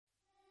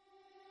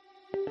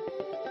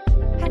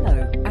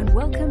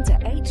Welcome to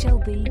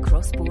HLB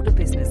Cross-Border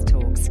Business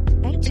Talks,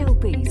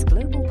 HLB's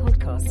global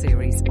podcast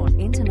series on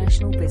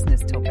international business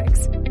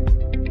topics.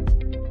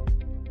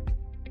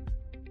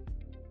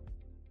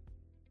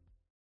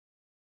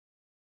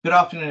 Good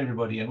afternoon,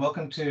 everybody, and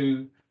welcome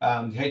to the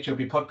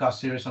HLB podcast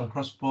series on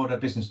cross-border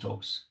business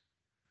talks.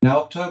 Now,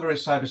 October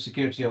is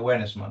Cybersecurity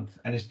Awareness Month,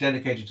 and it's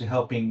dedicated to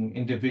helping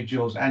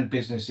individuals and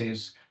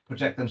businesses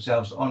protect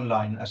themselves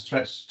online as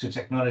threats to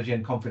technology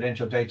and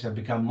confidential data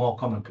become more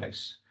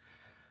commonplace.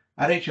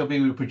 At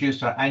HLB, we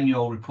produced our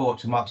annual report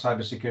to mark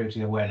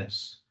cybersecurity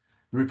awareness.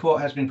 The report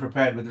has been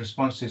prepared with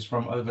responses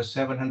from over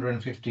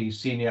 750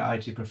 senior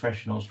IT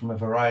professionals from a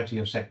variety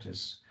of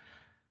sectors.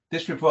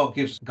 This report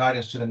gives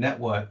guidance to the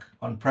network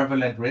on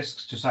prevalent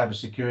risks to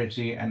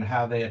cybersecurity and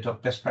how they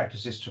adopt best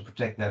practices to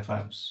protect their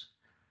firms.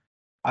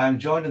 I am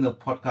joined in the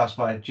podcast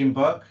by Jim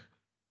Bourke,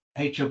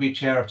 HLB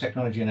Chair of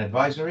Technology and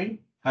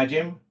Advisory. Hi,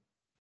 Jim.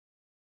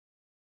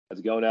 How's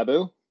it going,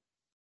 Abu?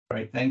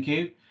 Great, thank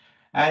you.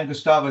 And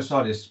Gustavo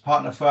Solis,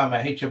 partner firm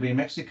at HLB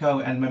Mexico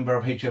and member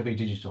of HLB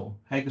Digital.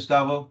 Hey,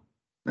 Gustavo.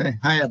 Hey,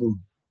 hi, Abu.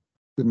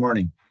 Good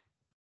morning.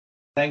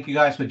 Thank you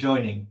guys for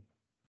joining.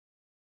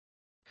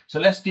 So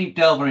let's deep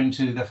delve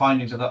into the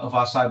findings of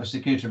our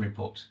cybersecurity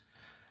report.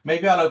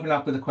 Maybe I'll open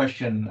up with a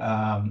question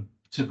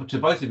to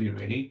both of you,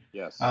 really.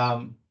 Yes.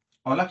 I'd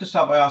like to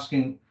start by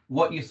asking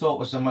what you thought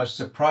was the most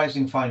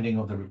surprising finding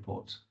of the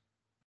report.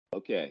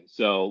 Okay,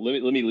 so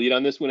let me lead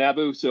on this one,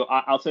 Abu. So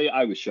I'll tell you,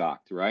 I was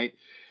shocked, right?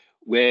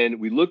 When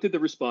we looked at the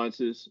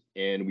responses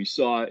and we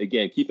saw,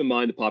 again, keep in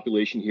mind the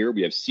population here,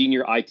 we have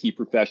senior IT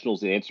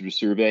professionals that answered a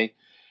survey.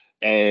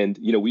 And,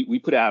 you know, we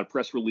put out a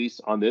press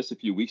release on this a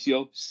few weeks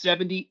ago.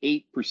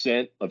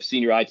 78% of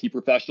senior IT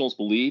professionals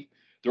believe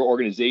their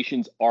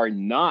organizations are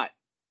not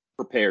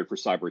prepared for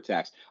cyber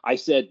attacks. I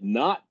said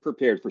not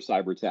prepared for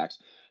cyber attacks.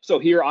 So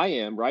here I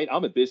am, right?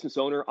 I'm a business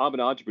owner. I'm an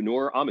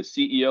entrepreneur. I'm a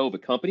CEO of a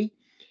company.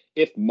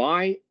 If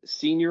my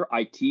senior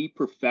IT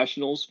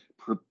professionals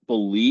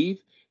believe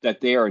that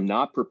they are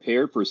not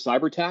prepared for a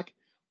cyber attack,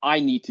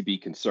 I need to be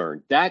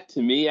concerned. That,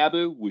 to me,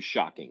 Abu, was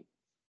shocking.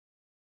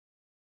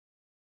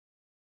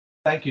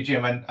 Thank you,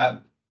 Jim, and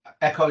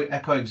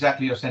echo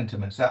exactly your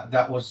sentiments.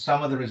 That was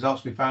some of the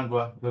results we found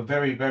were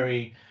very,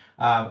 very,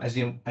 as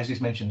he's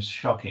mentioned,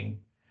 shocking.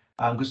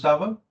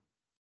 Gustavo?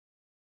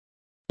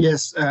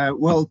 Yes,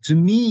 well, to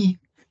me,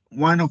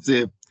 it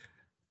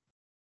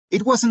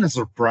wasn't a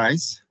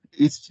surprise.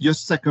 It's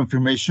just a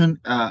confirmation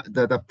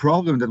that a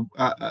problem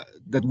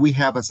that we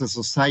have as a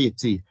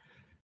society,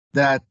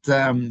 that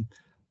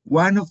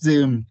one of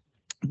the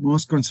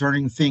most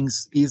concerning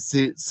things is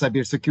the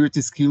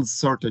cybersecurity skills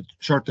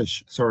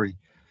shortage.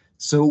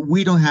 So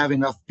we don't have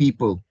enough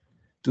people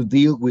to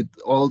deal with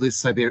all the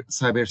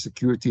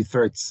cybersecurity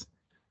threats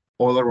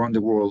all around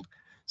the world.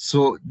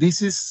 So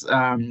this is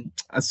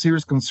a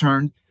serious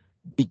concern,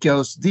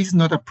 because this is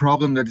not a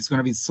problem that is going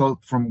to be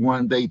solved from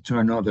one day to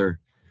another.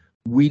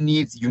 We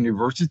need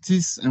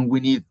universities and we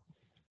need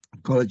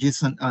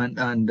colleges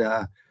and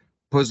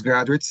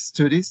postgraduate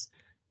studies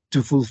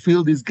to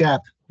fulfill this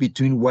gap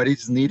between what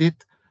is needed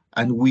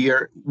and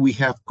we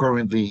have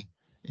currently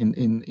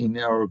in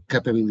our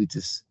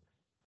capabilities.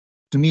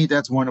 To me,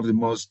 that's one of the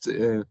most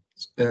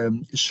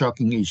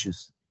shocking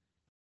issues.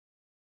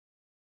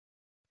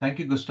 Thank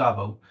you,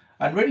 Gustavo.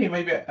 And really,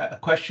 maybe a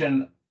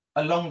question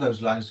along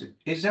those lines.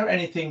 Is there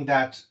anything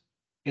that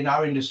in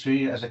our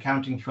industry as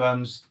accounting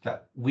firms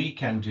that we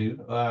can do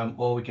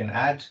or we can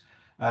add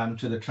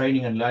to the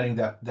training and learning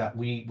that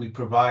we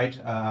provide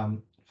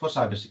for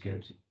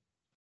cybersecurity?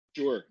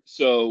 Sure.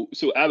 So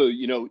Abu,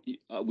 you know,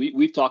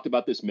 we've talked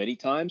about this many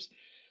times.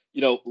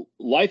 You know,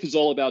 life is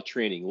all about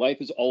training. Life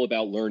is all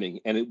about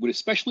learning. And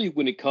especially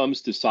when it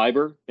comes to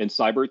cyber and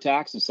cyber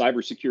attacks and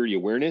cybersecurity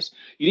awareness,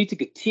 you need to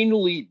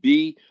continually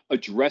be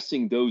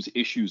addressing those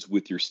issues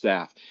with your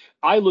staff.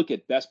 I look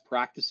at best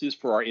practices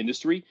for our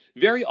industry.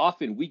 Very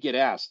often we get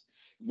asked,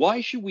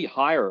 why should we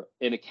hire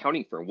an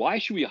accounting firm? Why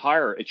should we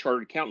hire a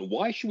chartered accountant?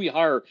 Why should we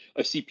hire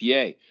a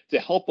CPA to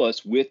help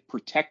us with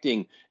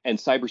protecting and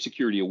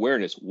cybersecurity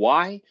awareness?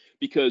 Why?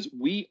 Because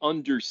we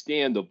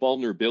understand the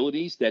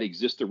vulnerabilities that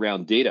exist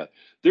around data.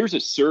 There's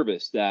a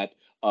service that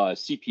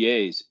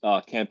CPAs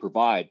can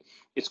provide.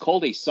 It's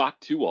called a SOC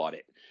 2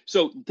 audit.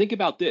 So think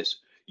about this.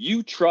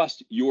 You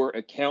trust your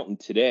accountant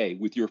today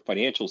with your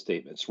financial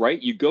statements,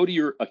 right? You go to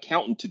your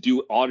accountant to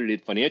do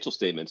audited financial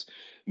statements.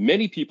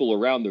 Many people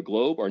around the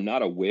globe are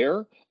not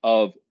aware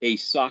of a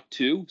SOC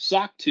 2.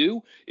 SOC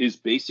 2 is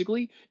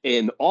basically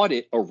an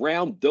audit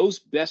around those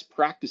best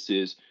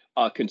practices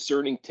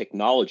concerning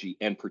technology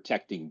and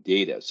protecting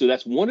data. So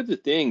that's one of the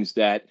things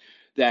that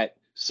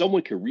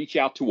someone can reach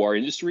out to our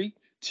industry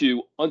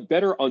to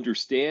better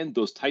understand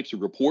those types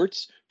of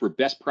reports for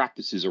best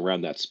practices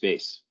around that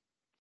space.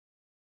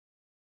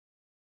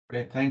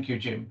 Great, thank you,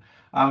 Jim.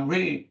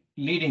 Really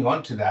leading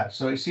on to that,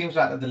 so it seems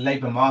like the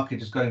labor market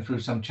is going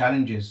through some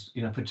challenges,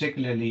 you know,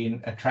 particularly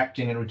in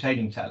attracting and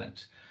retaining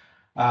talent.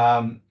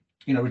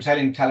 You know,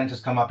 retaining talent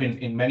has come up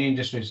in many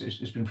industries.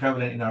 It's been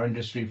prevalent in our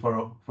industry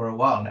for a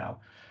while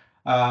now.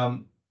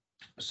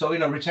 So,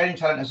 retaining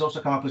talent has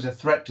also come up as a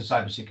threat to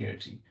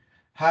cybersecurity.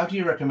 How do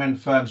you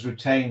recommend firms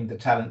retain the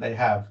talent they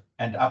have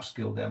and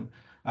upskill them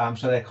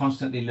so they're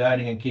constantly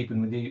learning and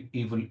keeping with the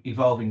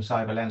evolving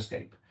cyber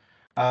landscape?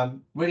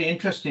 Really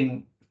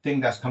interesting thing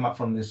that's come up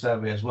from this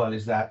survey as well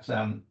is that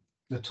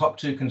the top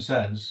two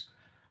concerns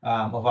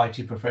of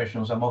IT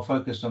professionals are more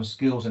focused on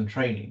skills and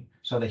training,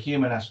 so the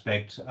human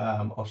aspect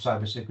of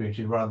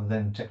cybersecurity rather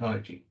than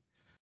technology.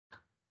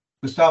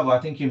 Gustavo, I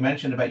think you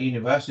mentioned about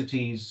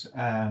universities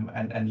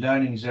and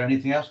learning. Is there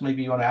anything else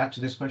maybe you want to add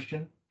to this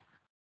question?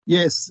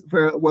 Yes,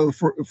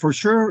 for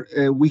sure,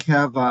 we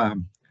have a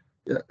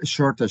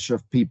shortage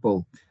of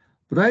people,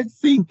 but I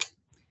think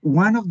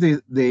one of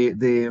the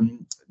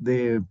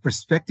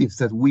perspectives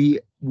that we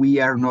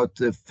are not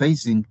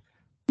facing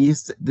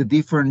is the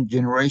different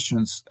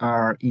generations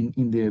are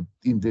in the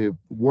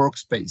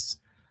workspace.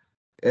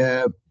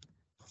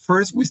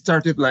 First, we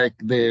started like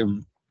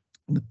the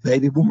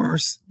baby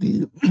boomers,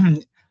 the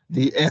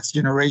X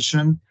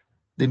generation,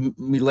 the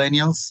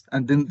millennials,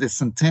 and then the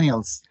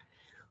centennials.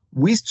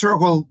 We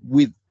struggle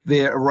with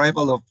the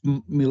arrival of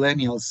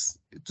millennials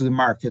to the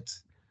market,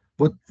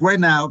 but right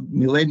now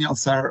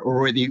millennials are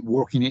already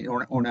working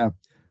on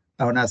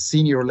a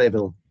senior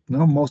level.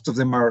 Most of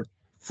them are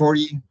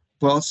 40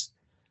 plus,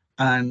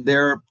 and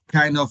they're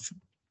kind of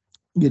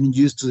getting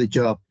used to the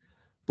job.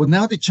 But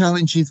now the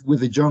challenge is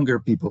with the younger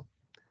people,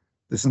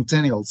 the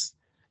centennials,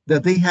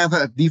 that they have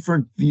a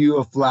different view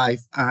of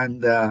life,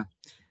 and they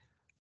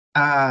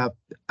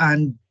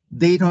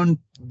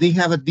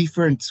have a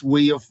different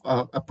way of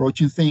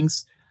approaching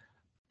things.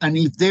 And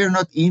if they're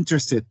not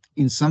interested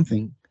in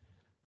something,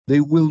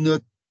 they will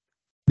not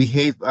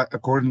behave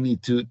accordingly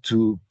to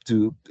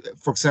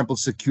for example,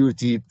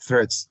 security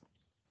threats.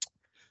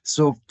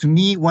 So to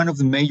me, one of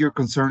the major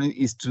concerns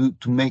is to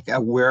make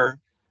aware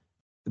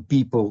the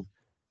people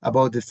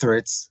about the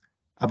threats,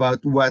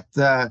 about what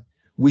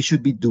we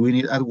should be doing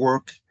it at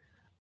work.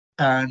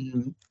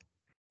 And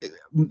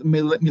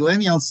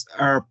millennials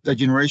are a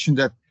generation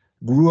that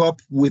grew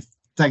up with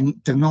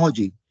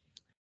technology.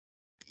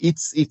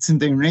 It's in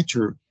their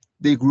nature.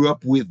 They grew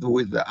up with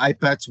the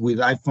iPads, with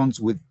iPhones,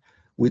 with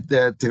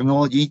the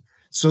technology.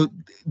 So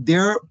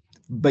they're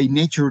by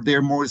nature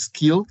they're more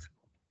skilled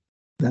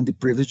than the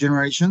previous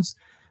generations.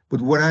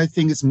 But what I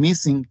think is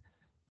missing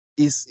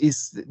is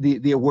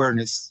the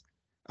awareness.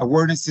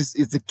 Awareness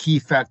is the key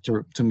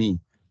factor to me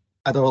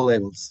at all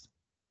levels.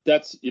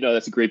 That's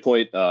a great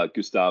point,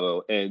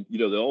 Gustavo. And,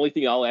 the only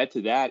thing I'll add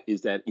to that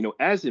is that,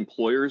 as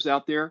employers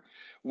out there,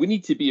 we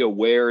need to be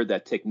aware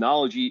that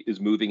technology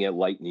is moving at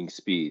lightning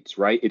speeds,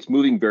 right? It's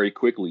moving very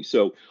quickly.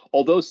 So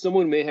although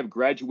someone may have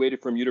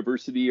graduated from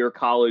university or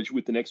college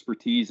with an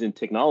expertise in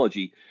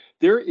technology,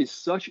 there is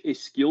such a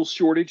skill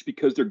shortage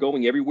because they're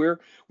going everywhere.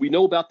 We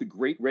know about the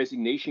great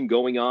resignation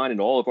going on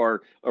in all of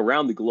our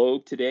around the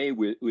globe today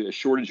with a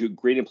shortage of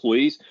great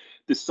employees.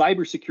 The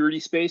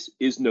cybersecurity space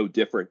is no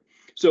different.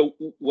 So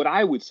what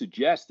I would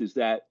suggest is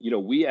that,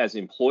 we as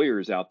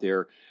employers out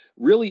there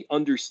really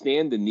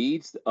understand the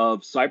needs of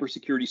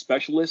cybersecurity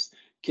specialists,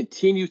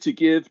 continue to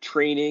give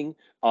training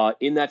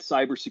in that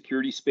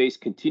cybersecurity space,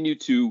 continue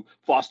to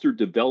foster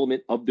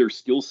development of their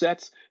skill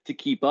sets to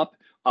keep up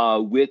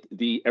with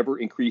the ever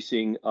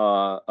increasing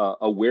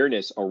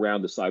awareness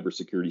around the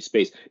cybersecurity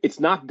space. It's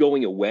not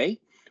going away.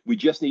 We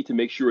just need to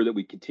make sure that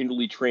we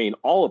continually train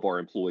all of our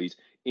employees,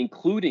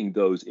 including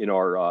those in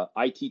our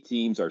IT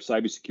teams, our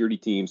cybersecurity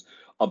teams,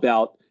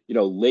 about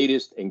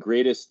latest and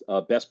greatest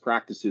best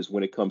practices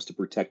when it comes to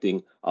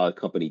protecting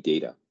company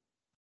data.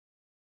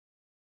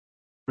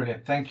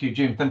 Brilliant. Thank you,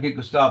 Jim. Thank you,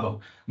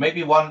 Gustavo.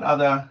 Maybe one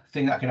other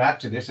thing I can add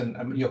to this,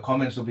 and your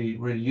comments will be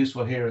really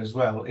useful here as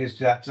well, is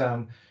that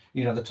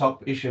the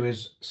top issue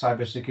is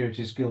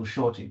cybersecurity skill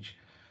shortage.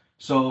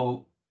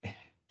 So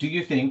do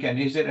you think, and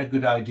is it a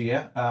good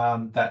idea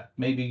that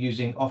maybe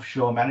using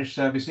offshore managed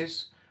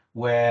services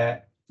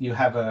where you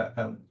have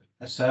a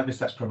service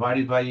that's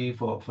provided by you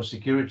for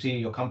security,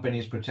 your company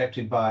is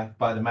protected by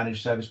the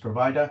managed service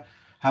provider?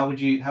 How would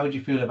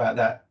you feel about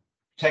that,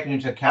 taking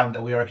into account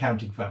that we are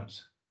accounting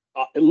firms?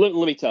 Let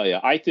me tell you,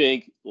 I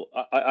think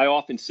I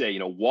often say,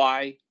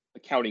 why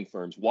accounting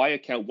firms? Why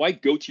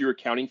go to your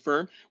accounting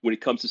firm when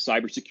it comes to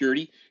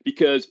cybersecurity?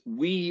 Because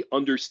we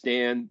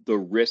understand the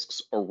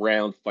risks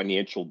around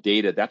financial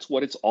data. That's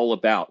what it's all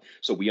about.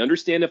 So we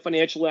understand the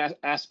financial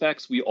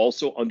aspects. We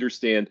also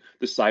understand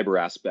the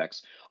cyber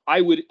aspects. I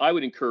would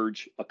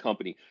encourage a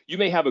company. You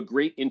may have a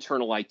great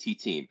internal IT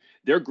team.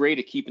 They're great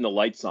at keeping the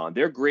lights on.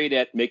 They're great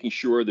at making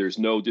sure there's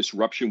no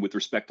disruption with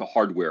respect to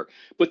hardware.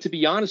 But to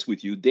be honest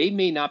with you, they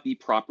may not be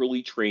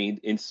properly trained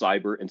in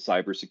cyber and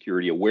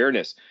cybersecurity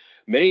awareness.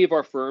 Many of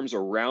our firms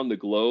around the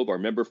globe, our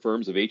member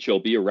firms of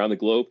HLB around the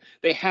globe,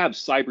 they have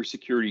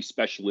cybersecurity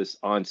specialists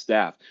on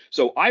staff.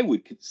 So I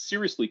would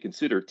seriously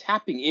consider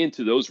tapping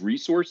into those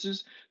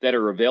resources that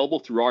are available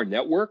through our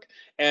network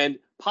and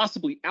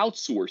possibly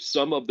outsource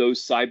some of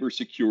those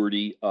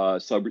cybersecurity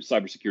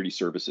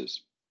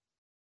services.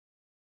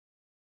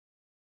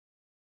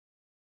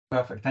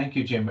 Perfect. Thank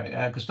you, Jim.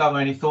 Gustavo,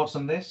 any thoughts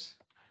on this?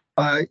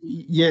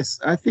 Yes,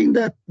 I think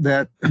that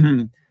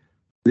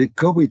The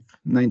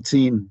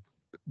COVID-19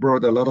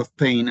 brought a lot of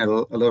pain, a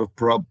lot of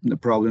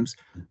problems,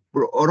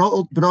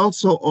 but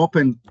also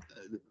opened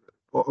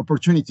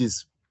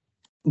opportunities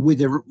with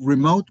the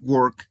remote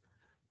work.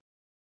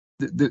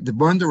 The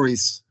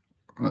boundaries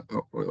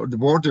or the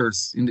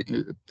borders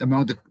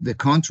among the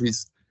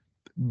countries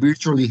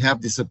virtually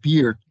have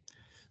disappeared.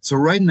 So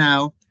right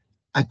now,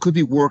 I could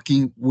be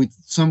working with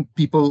some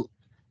people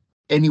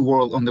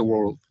anywhere on the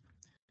world.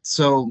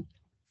 So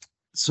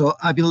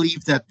I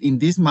believe that in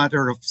this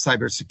matter of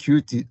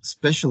cybersecurity,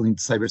 especially in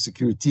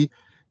cybersecurity,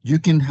 you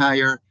can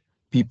hire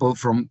people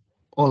from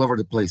all over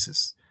the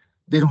places.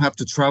 They don't have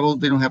to travel.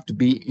 They don't have to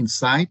be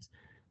inside.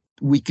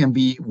 We can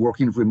be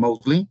working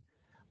remotely,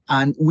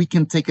 and we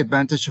can take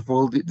advantage of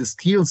all the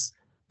skills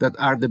that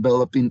are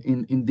developed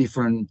in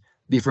different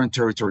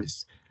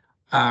territories.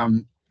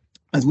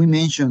 As we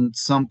mentioned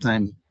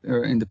sometime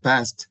in the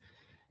past,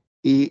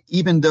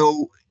 even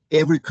though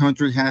every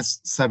country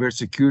has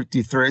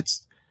cybersecurity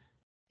threats,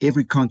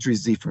 every country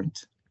is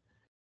different.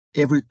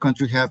 Every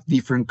country have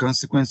different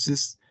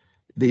consequences.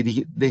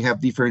 They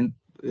have different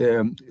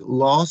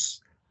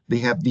laws. They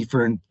have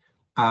different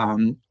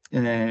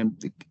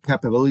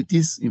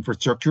capabilities,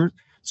 infrastructure.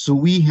 So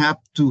we have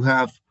to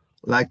have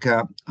like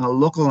a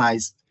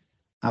localized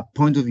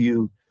point of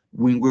view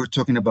when we're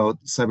talking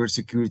about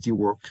cybersecurity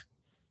work.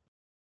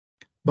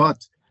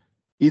 But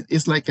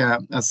it's like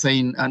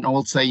an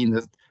old saying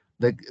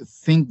that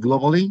think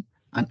globally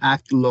and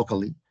act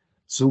locally.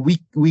 So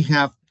we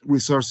have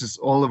resources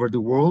all over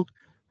the world,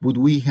 but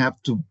we have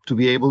to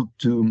be able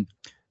to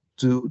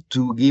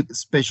give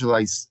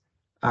specialized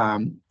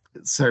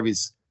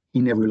service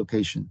in every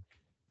location.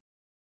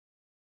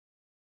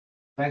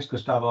 Thanks,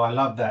 Gustavo. I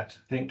love that.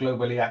 Think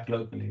globally, act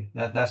locally.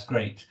 That's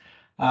great.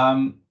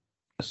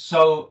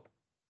 So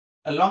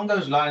along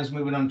those lines,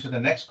 moving on to the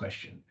next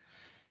question,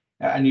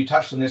 and you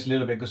touched on this a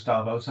little bit,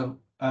 Gustavo. So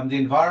the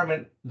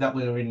environment that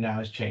we're in now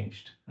has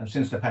changed, and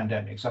since the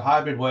pandemic. So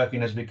hybrid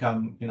working has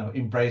become,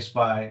 embraced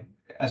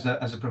as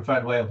a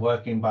preferred way of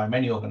working by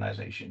many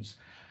organizations.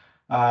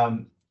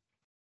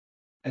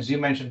 As you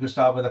mentioned,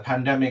 Gustavo, the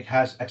pandemic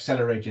has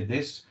accelerated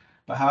this,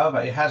 but however,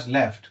 it has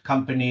left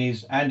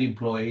companies and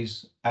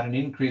employees at an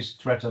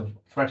increased threat of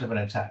an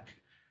attack.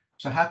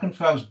 So how can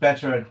firms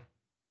better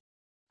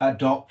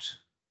adopt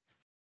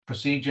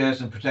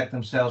procedures and protect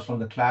themselves from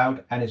the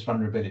cloud and its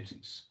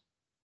vulnerabilities?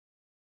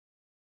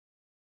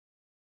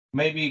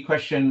 Maybe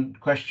question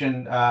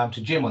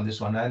to Jim on this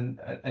one, and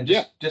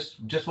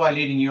just while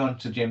leading you on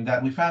to Jim,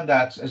 that we found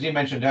that, as you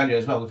mentioned earlier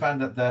as well, we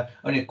found that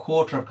only a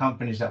quarter of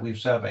companies that we've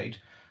surveyed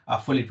are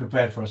fully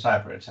prepared for a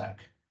cyber attack.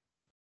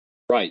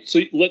 Right.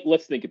 So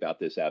let's think about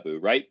this, Abu.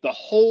 Right, the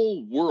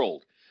whole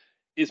world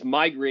is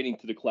migrating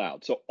to the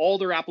cloud. So all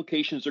their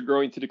applications are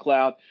going to the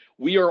cloud.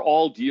 We are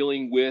all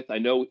dealing with, I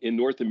know in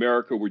North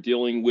America, we're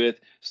dealing with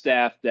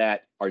staff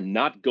that are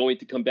not going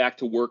to come back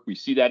to work. We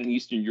see that in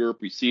Eastern Europe.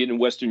 We see it in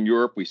Western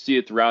Europe. We see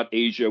it throughout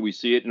Asia. We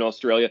see it in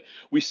Australia.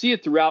 We see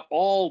it throughout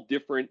all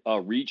different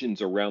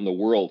regions around the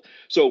world.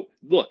 So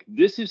look,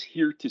 this is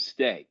here to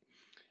stay.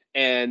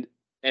 And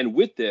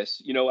with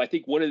this, I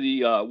think one of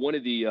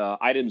the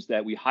items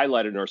that we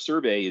highlighted in our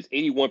survey is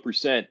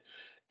 81%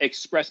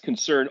 express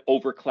concern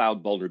over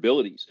cloud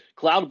vulnerabilities.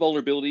 Cloud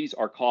vulnerabilities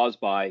are caused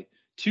by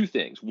two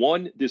things.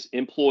 One,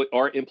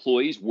 our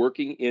employees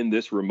working in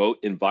this remote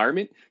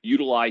environment,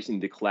 utilizing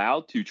the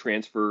cloud to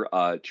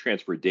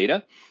transfer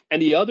data.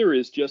 And the other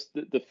is just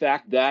the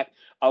fact that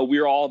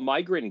we're all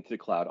migrating to the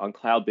cloud on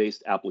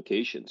cloud-based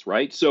applications,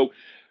 right? So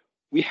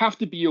we have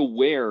to be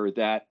aware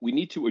that we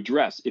need to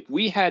address, if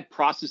we had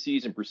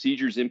processes and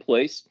procedures in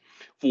place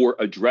for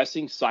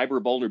addressing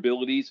cyber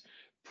vulnerabilities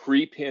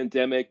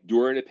pre-pandemic,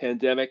 during a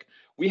pandemic,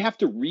 we have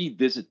to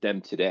revisit them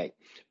today.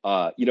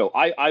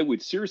 I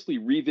would seriously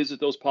revisit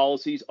those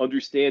policies,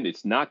 understand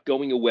it's not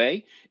going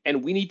away,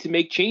 and we need to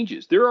make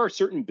changes. There are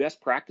certain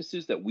best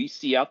practices that we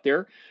see out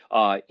there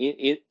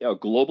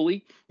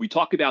globally. We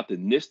talk about the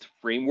NIST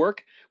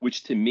framework,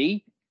 which to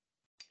me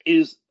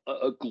is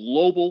a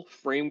global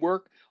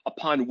framework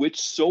upon which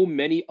so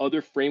many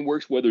other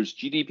frameworks, whether it's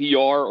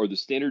GDPR or the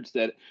standards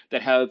that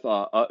have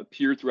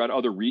appeared throughout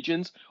other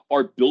regions,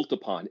 are built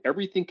upon.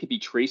 Everything can be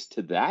traced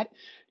to that.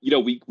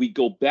 We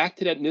go back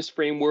to that NIST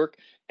framework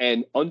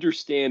and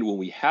understand when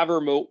we have a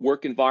remote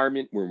work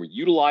environment, when we're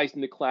utilizing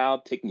the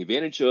cloud, taking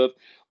advantage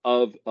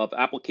of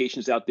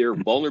applications out there,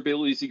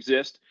 vulnerabilities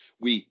exist.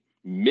 We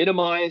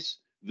minimize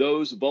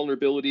those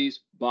vulnerabilities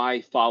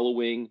by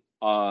following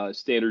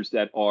standards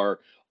that are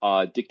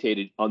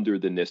dictated under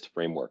the NIST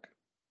framework.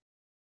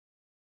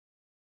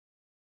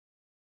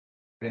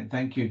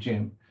 Thank you,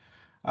 Jim.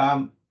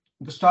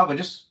 Gustavo,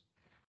 just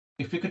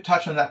if we could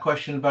touch on that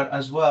question, but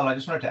as well, I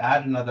just wanted to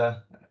add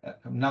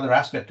another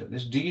aspect of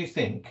this. Do you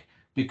think,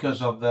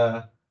 because of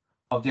the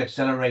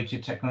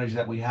accelerated technology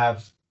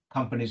that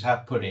companies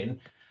have put in,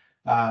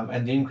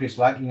 and the increased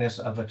likeliness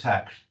of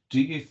attack, do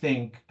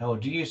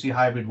you see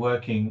hybrid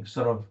working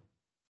sort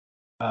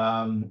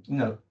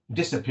of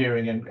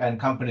disappearing and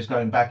companies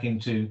going back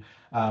into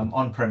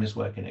on-premise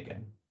working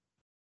again?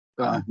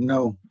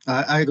 No,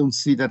 I don't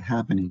see that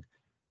happening.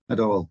 at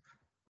all.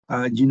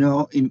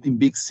 In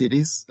big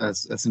cities,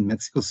 as in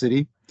Mexico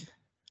City,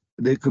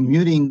 the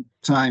commuting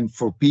time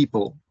for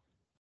people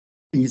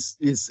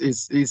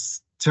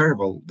is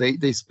terrible.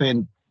 They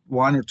spend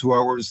 1 or 2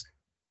 hours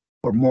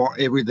or more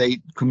every day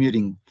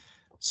commuting.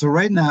 So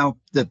right now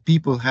that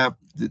people have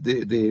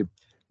the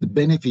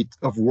benefit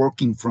of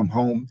working from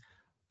home,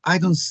 I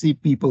don't see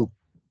people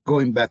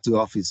going back to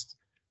office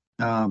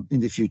in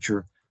the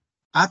future.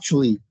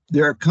 Actually,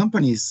 there are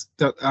companies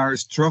that are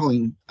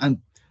struggling, and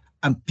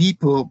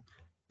people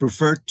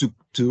prefer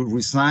to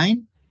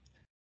resign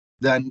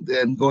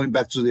than going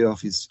back to the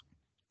office.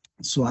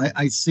 So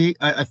I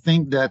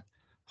think that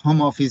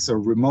home office or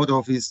remote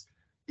office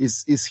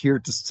is here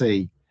to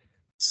stay.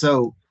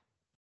 So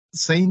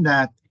saying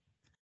that,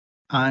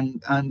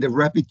 and the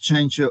rapid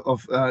change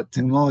of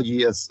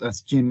technology,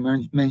 as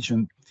Jim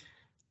mentioned,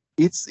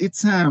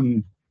 it's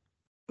a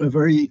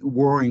very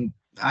worrying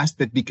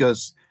aspect,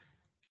 because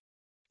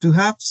to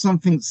have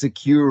something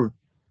secure,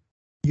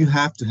 you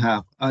have to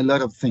have a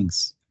lot of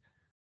things.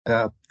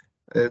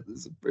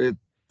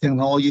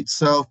 Technology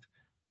itself,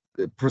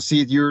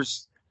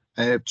 procedures,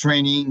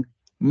 training,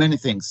 many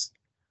things.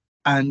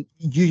 And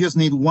you just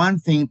need one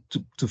thing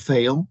to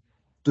fail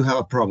to have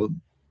a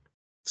problem.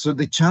 So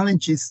the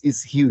challenge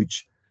is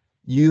huge.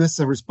 You, as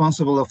a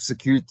responsible of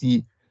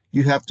security,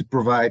 you have to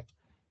provide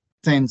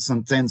tens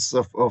and tens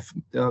of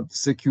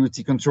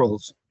security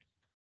controls,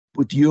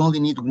 but you only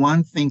need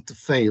one thing to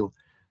fail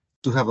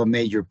to have a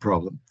major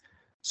problem.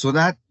 So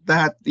that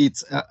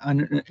it's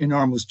an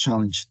enormous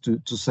challenge to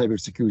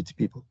cybersecurity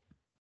people.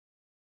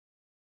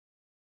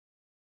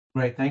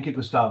 Great, thank you,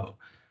 Gustavo.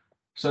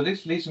 So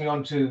this leads me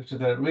on to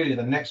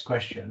the next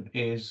question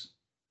is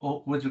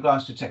with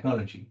regards to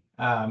technology.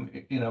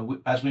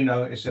 As we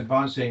know, it's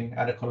advancing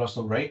at a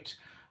colossal rate,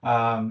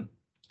 and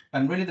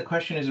really the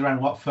question is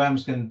around what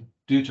firms can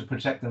do to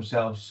protect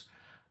themselves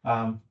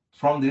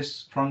from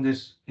this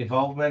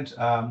evolvement.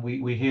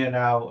 We hear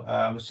now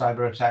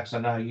cyber attacks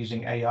are now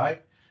using AI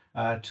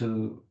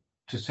to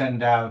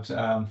send out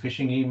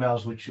phishing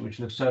emails, which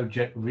look so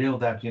real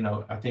that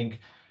I think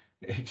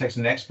it takes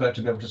an expert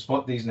to be able to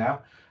spot these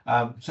now.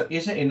 So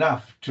is it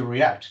enough to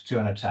react to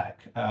an attack,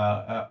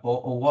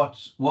 or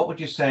what would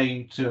you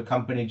say to a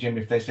company, Jim,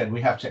 if they said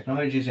we have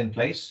technologies in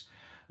place,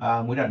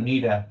 we don't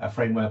need a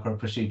framework or a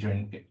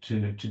procedure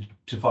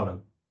to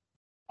follow?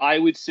 I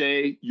would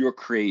say you're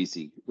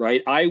crazy,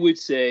 right? I would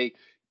say,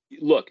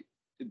 look,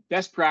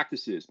 best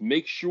practices,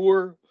 make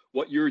sure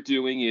what you're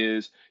doing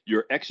is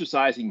you're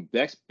exercising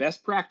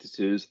best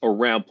practices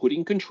around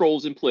putting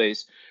controls in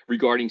place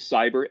regarding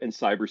cyber and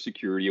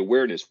cybersecurity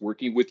awareness,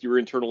 working with your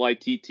internal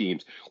IT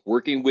teams,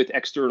 working with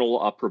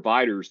external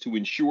providers to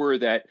ensure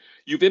that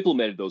you've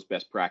implemented those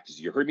best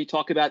practices. You heard me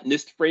talk about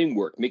NIST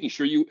framework, making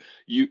sure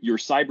your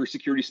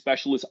cybersecurity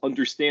specialists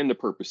understand the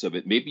purpose of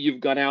it. Maybe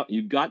you've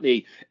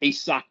gotten a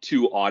SOC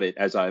 2 audit,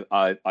 as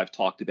I've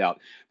talked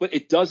about, but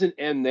it doesn't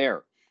end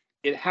there.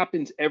 It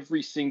happens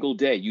every single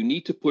day. You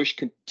need to push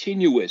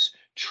continuous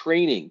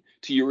training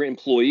to your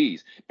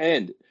employees.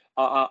 And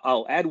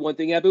I'll add one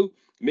thing, Abu.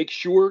 Make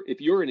sure if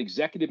you're an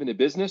executive in a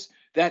business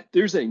that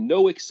there's a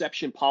no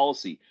exception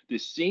policy. The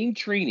same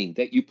training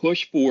that you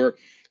push for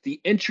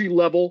the entry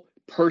level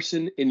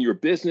person in your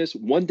business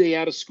one day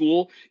out of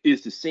school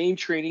is the same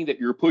training that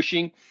you're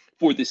pushing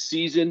for the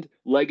seasoned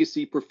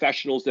legacy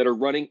professionals that are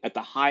running at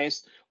the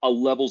highest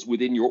levels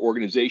within your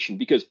organization.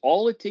 Because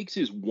all it takes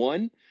is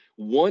one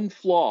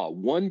flaw,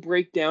 one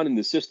breakdown in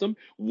the system,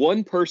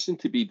 one person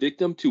to be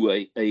victim to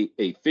a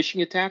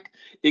phishing attack.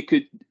 It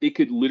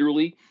could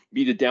literally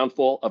be the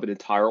downfall of an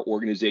entire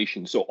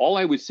organization. So all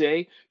I would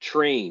say,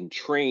 train,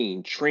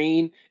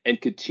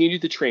 and continue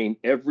to train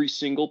every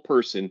single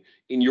person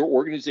in your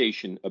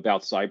organization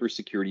about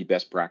cybersecurity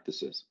best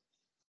practices.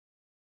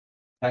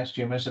 Thanks,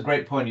 Jim. It's a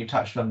great point you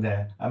touched on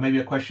there. Maybe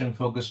a question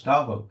for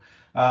Gustavo.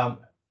 How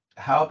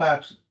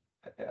about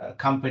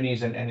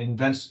companies and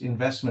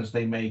investments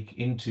they make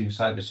into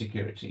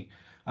cybersecurity,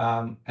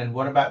 and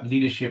what about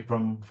leadership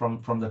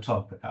from the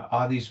top?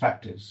 Are these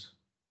factors?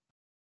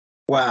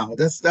 Wow,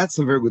 that's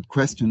a very good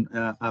question,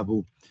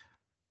 Abu.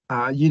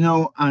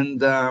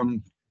 And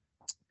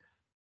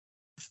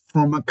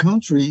from a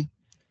country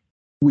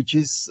which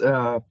is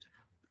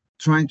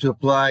trying to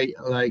apply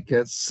like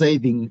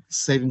saving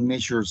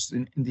measures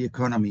in the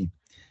economy,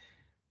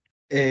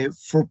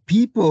 for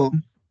people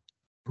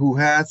who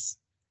has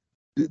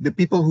the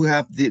people who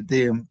have the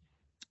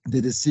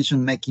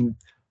decision-making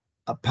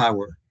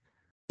power,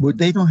 but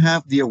they don't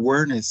have the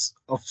awareness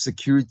of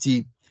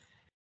security.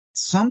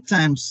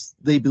 Sometimes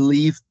they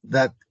believe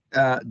that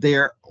they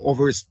are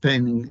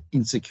overspending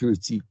in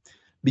security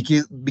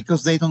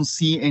because they don't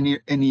see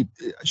any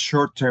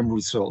short-term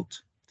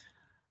result.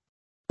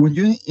 When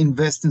you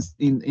invest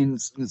in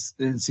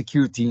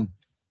security,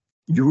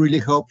 you really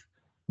hope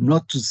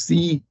not to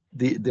see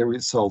the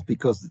result,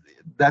 because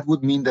that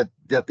would mean that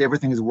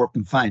everything is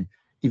working fine.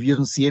 If you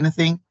don't see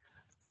anything,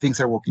 things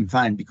are working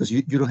fine because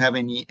you don't have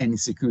any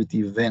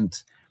security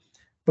event.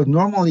 But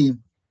normally,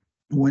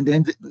 when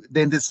they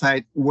then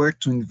decide where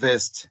to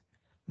invest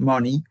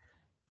money,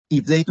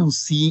 if they don't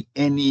see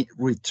any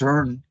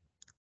return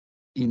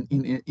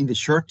in the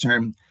short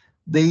term,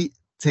 they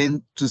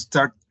tend to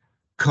start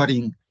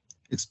cutting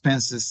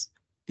expenses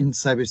in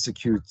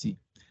cybersecurity.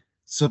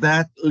 So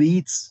that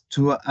leads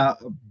to a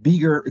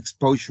bigger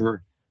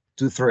exposure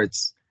to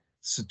threats.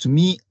 So to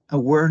me,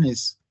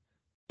 awareness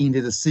in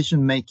the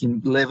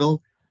decision-making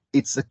level,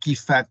 it's a key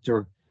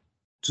factor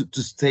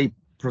to stay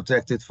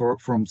protected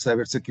from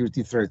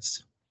cybersecurity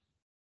threats.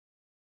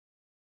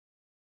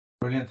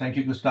 Brilliant. Thank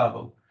you,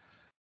 Gustavo.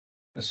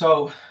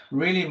 So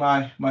really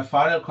my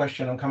final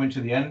question, I'm coming to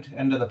the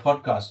end of the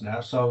podcast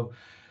now. So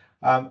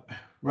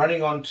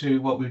running on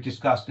to what we've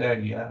discussed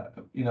earlier,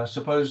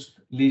 suppose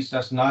leads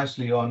us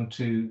nicely on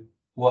to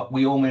what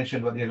we all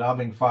mentioned, what the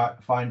alarming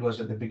find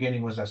was at the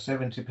beginning was that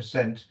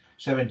 70%,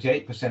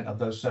 78% of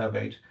those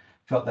surveyed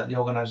felt that the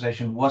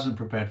organization wasn't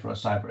prepared for a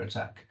cyber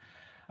attack.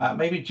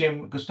 Maybe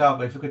Jim,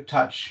 Gustavo, if we could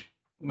touch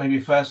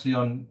maybe firstly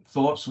on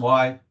thoughts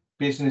why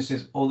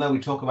businesses, although we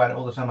talk about it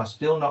all the time, are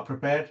still not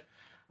prepared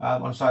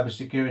on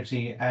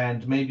cybersecurity,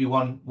 and maybe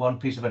one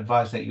piece of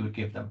advice that you would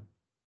give them.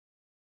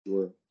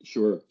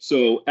 Sure.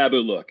 So, Abu,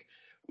 look,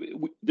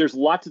 there's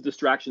lots of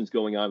distractions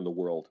going on in the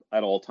world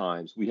at all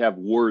times. We have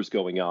wars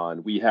going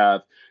on. We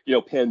have,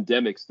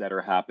 pandemics that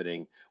are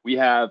happening. We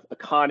have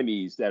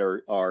economies that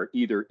are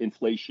either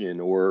inflation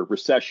or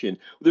recession.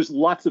 There's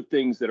lots of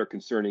things that are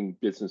concerning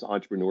business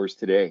entrepreneurs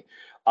today.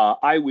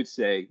 I would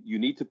say you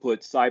need to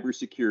put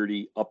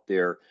cybersecurity up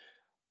there.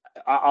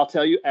 I'll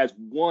tell you, as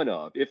one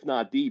of, if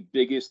not the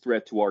biggest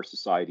threat to our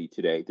society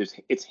today.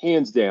 It's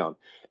hands down.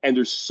 And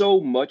there's so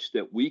much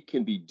that we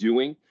can be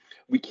doing.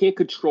 We can't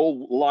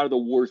control a lot of the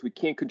wars. We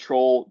can't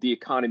control the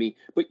economy,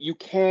 but you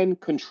can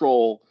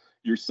control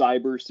your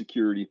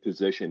cybersecurity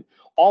position.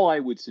 All I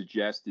would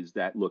suggest is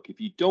that, look, if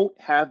you don't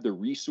have the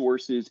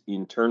resources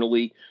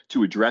internally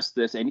to address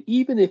this, and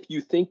even if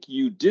you think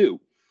you do,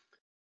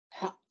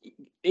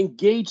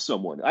 engage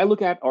someone. I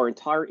look at our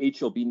entire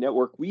HLB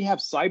network. We have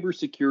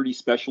cybersecurity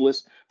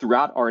specialists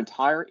throughout our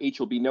entire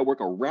HLB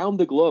network around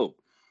the globe.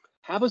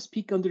 Have us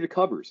peek under the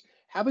covers.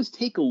 Have us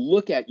take a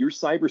look at your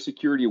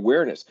cybersecurity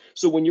awareness.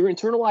 So when your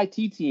internal IT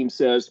team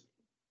says,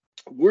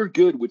 we're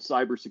good with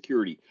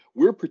cybersecurity,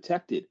 we're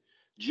protected,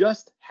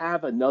 just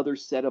have another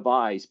set of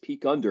eyes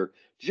peek under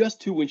just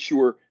to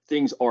ensure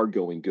things are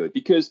going good.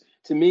 Because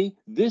to me,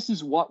 this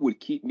is what would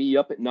keep me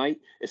up at night,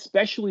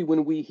 especially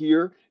when we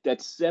hear that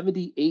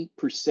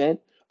 78%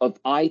 of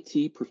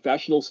IT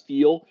professionals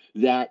feel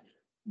that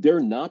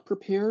they're not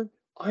prepared.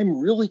 I'm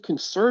really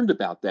concerned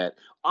about that.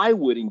 I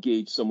would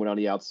engage someone on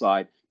the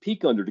outside,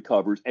 peek under the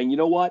covers, and you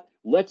know what?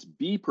 Let's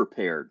be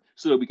prepared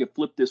so that we can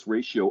flip this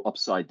ratio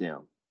upside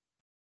down.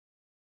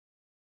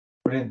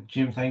 Brilliant,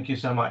 Jim. Thank you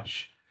so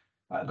much.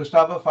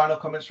 Gustavo, final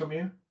comments from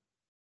you?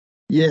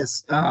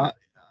 Yes,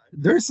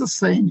 there's a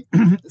saying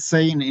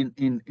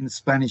in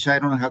Spanish. I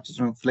don't know how to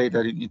translate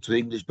that into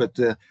English, but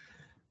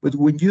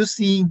when you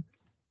see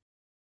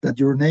that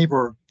your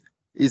neighbor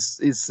is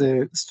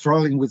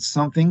struggling with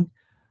something,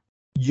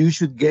 you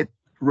should get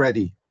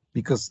ready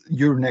because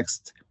you're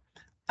next.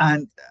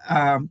 And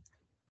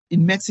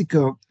in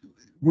Mexico,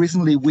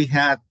 recently we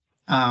had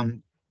a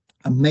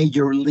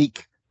major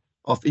leak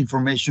of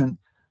information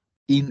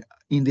in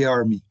the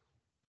army.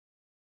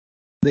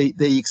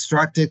 They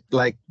extracted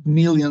like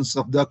millions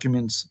of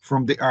documents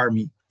from the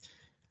army,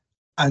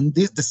 and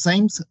the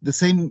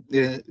same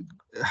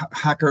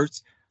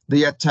hackers,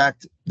 they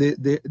attacked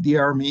the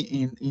army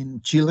in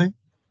Chile,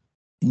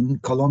 in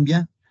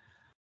Colombia.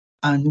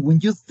 And when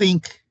you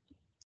think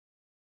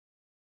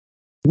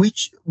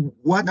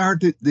what are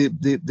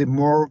the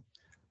more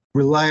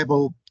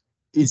reliable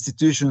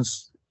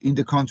institutions in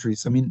the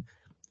countries? I mean,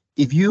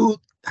 if you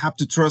have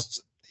to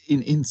trust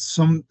in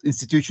some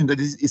institution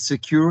that is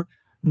secure,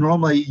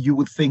 normally you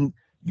would think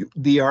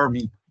the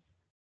army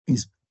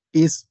is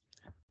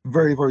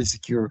very, very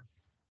secure.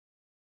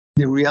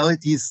 The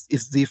reality is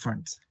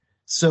different.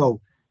 So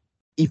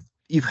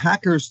if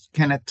hackers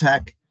can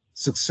attack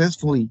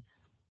successfully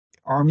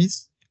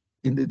armies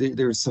in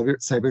their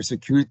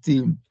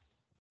cybersecurity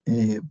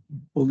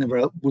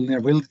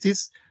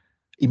vulnerabilities,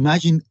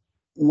 imagine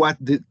what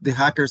the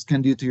hackers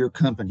can do to your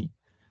company.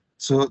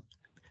 So,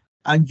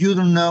 and you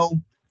don't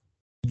know,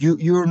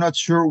 you're not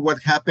sure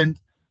what happened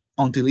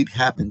until it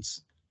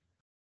happens,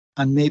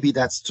 and maybe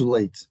that's too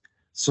late.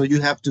 So you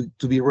have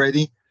to be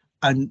ready,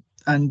 and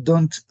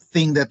don't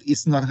think that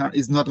it's not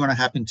going to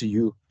happen to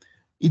you.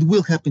 It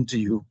will happen to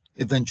you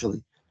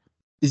eventually.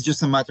 It's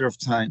just a matter of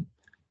time,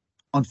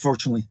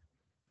 unfortunately.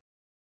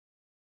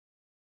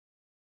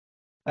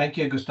 Thank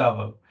you,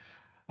 Gustavo.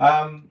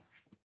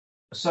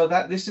 So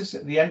that this is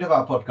the end of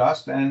our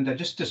podcast, and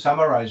just to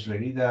summarize,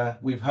 really,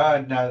 we've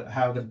heard now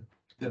how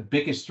the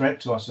biggest threat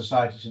to our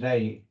society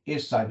today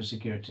is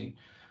cybersecurity.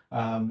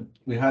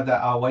 We heard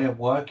that our way of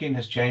working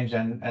has changed,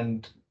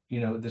 and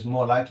there's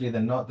more likely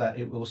than not that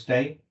it will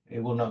stay.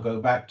 It will not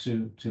go back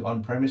to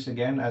on-premise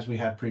again as we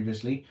had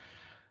previously.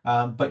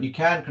 But you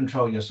can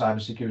control your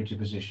cybersecurity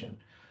position.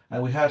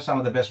 And we heard some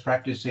of the best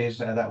practices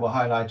that were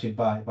highlighted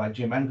by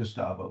Jim and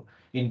Gustavo.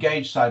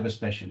 Engage cyber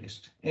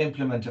specialists,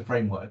 implement a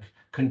framework,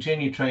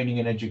 continue training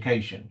and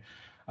education.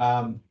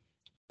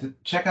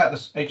 Check out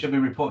this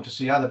HLB report to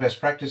see other best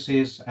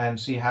practices and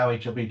see how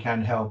HLB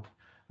can help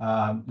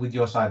with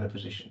your cyber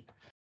position.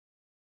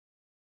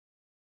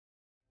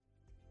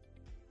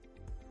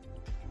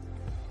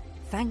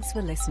 Thanks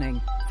for listening.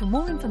 For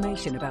more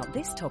information about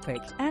this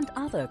topic and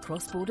other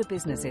cross-border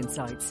business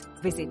insights,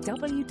 visit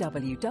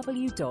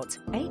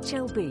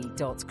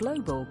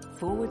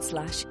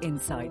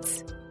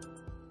www.hlb.global/insights.